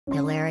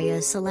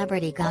Hilarious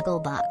Celebrity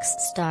Gogglebox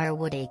star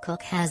Woody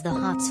Cook has the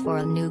hots for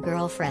a new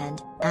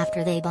girlfriend,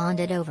 after they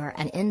bonded over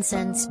an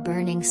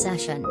incense-burning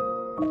session.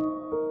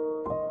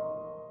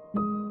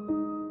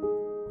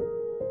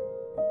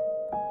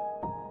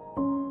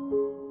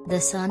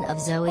 The son of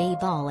Zoe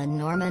Ball and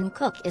Norman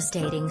Cook is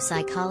dating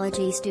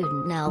psychology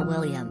student Nell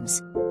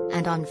Williams.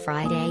 And on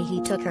Friday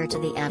he took her to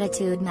the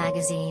Attitude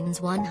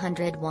magazine's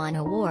 101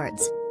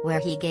 Awards, where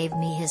he gave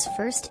me his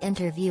first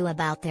interview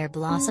about their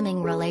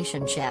blossoming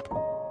relationship.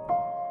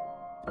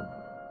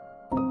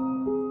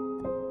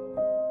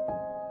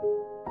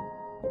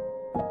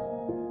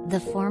 The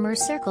former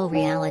Circle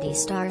reality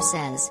star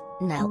says,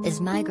 "Nell is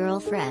my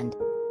girlfriend.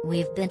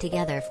 We've been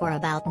together for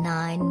about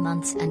 9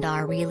 months and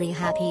are really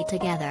happy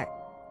together.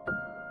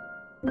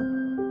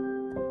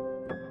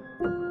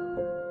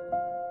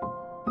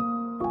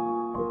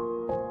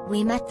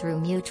 We met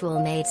through mutual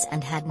mates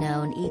and had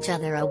known each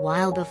other a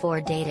while before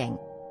dating.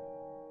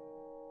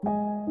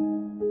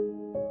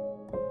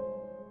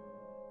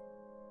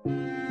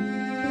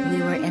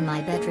 We were in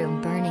my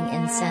bedroom burning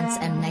incense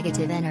and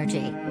negative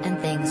energy, and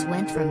things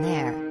went from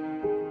there."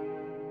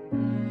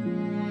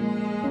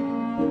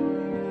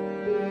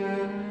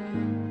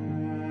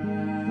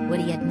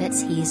 Woody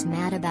admits he's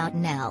mad about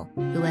Nell,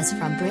 who is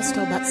from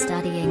Bristol but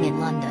studying in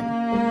London.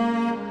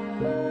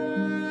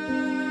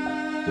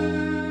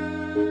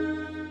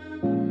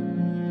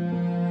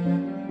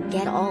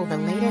 Get all the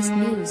latest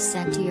news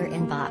sent to your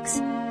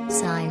inbox.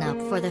 Sign up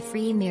for the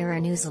free Mirror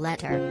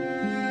newsletter.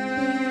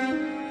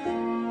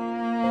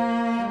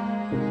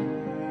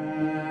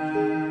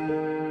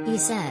 He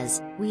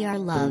says, "We are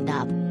loved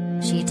up.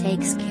 She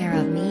takes care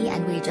of me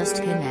and we just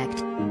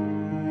connect.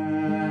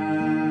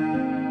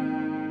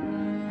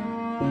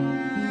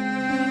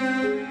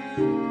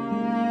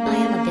 I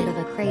am a bit of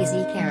a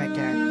crazy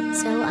character,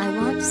 so I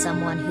want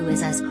someone who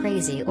is as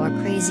crazy or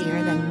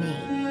crazier than me.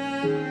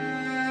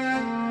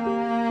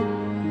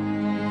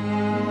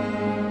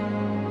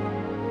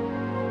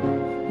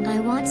 I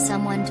want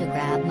someone to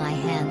grab my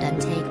hand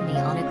and take me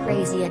on a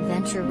crazy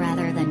adventure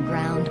rather than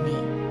ground me.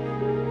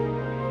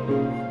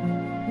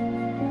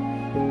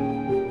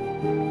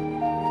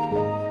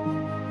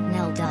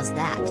 Nell does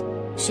that.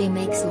 She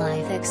makes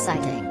life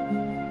exciting."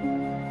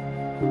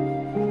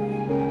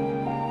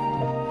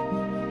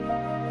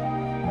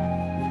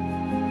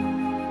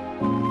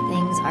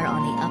 Things are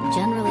on the up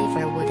generally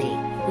for Woody,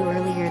 who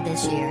earlier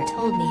this year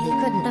told me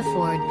he couldn't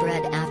afford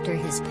bread after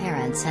his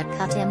parents had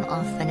cut him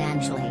off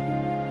financially.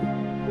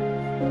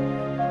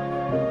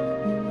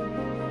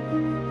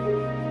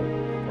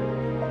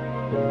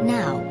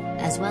 Now,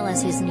 as well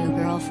as his new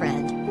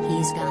girlfriend,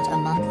 he's got a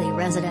monthly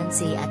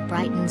residency at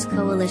Brighton's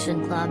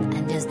Coalition Club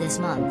and is this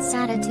month's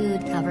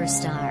Attitude cover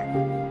star.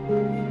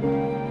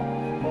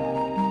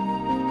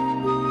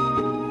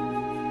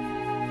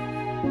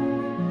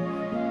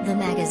 The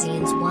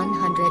magazine's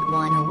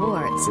 101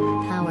 Awards,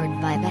 powered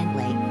by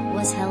Bentley,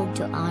 was held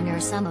to honor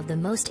some of the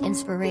most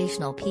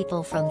inspirational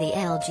people from the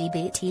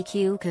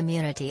LGBTQ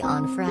community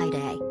on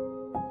Friday.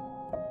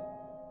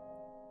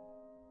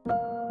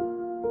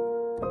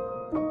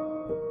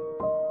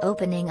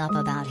 Opening up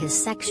about his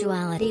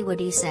sexuality,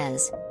 Woody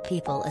says,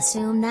 "People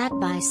assume that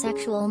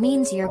bisexual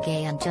means you're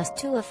gay and just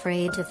too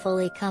afraid to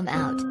fully come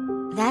out.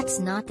 That's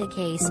not the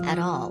case at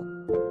all.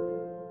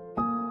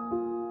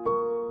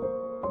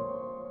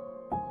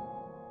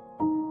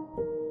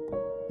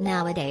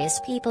 Nowadays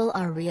people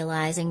are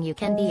realizing you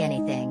can be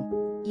anything.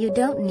 You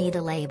don't need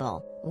a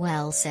label."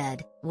 Well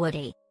said,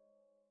 Woody.